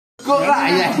Cưỡng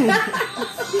lại vậy.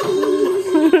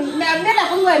 Mẹ biết là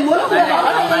có người muốn không được bỏ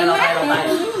nó đi mát.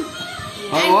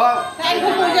 Anh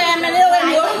không mua cho em này đâu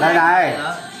em muốn. Đây này.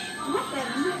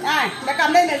 Này, mẹ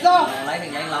cầm lên để vô. Lấy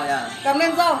tiền đánh lâu nha. Cầm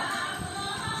lên vô.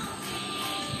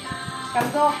 Cầm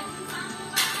vô.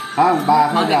 Không,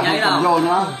 bà không giờ không cầm vô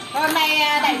nữa. Hôm nay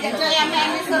đẩy tiền cho em đi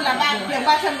Sơn là tiền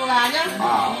 3 chân của bà nhá.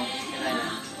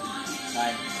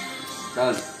 Đây.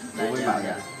 Sơn, bố với bà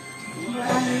kìa.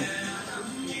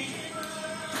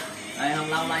 Đây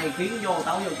không lâu nay khiến vô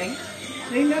tấu vô kính.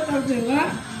 Đi nữa tao dừng á.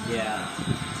 Yeah.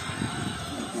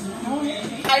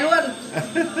 Này luôn.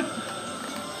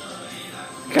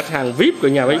 Khách hàng VIP của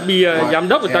nhà bánh bia, giám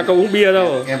đốc người ta có uống bia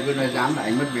đâu. Em cứ nói dám là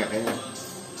anh mất việc đấy.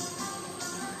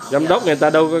 Giám đốc người ta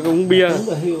đâu có uống bia. Đúng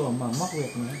rồi, hưu mà mất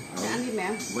việc nữa. Ăn đi mẹ.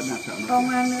 Vẫn là sợ mất. Không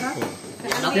ăn nữa.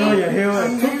 Chưa giờ hưu rồi.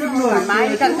 Thoải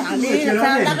mái căng thẳng đi làm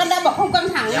sao? Ta đã bảo không căng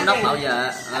thẳng. Giám đốc bao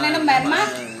giờ? Anh này nó mệt mắt.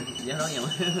 Giám đốc nhiều.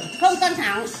 Không căng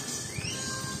thẳng.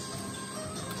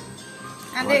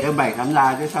 Ăn đi. Cái bày khán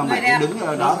giả chứ sao mày cứ đứng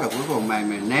ở đó rồi cuối cùng mày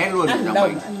né luôn cho đâu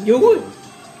mình. vui.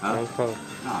 Không.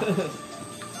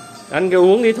 Ăn cái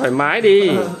uống đi thoải mái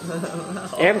đi.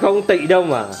 Em không tị đâu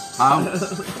mà. Không.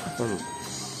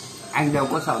 Anh đâu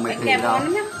có sợ mày tị đâu.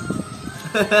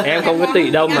 Em không có tị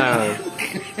đâu mà.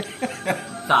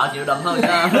 Sợ chịu đựng thôi chứ.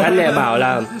 Anh này bảo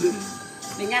là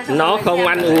nó không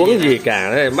ăn uống gì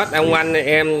cả, bắt ông ăn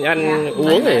em ăn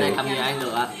uống thì Không như ăn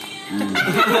được ạ.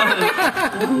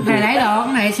 Này lấy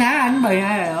được, này sáng anh bì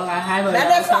hay được, hai bì.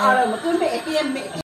 Đã sợ rồi mà cứ mẹ kia mẹ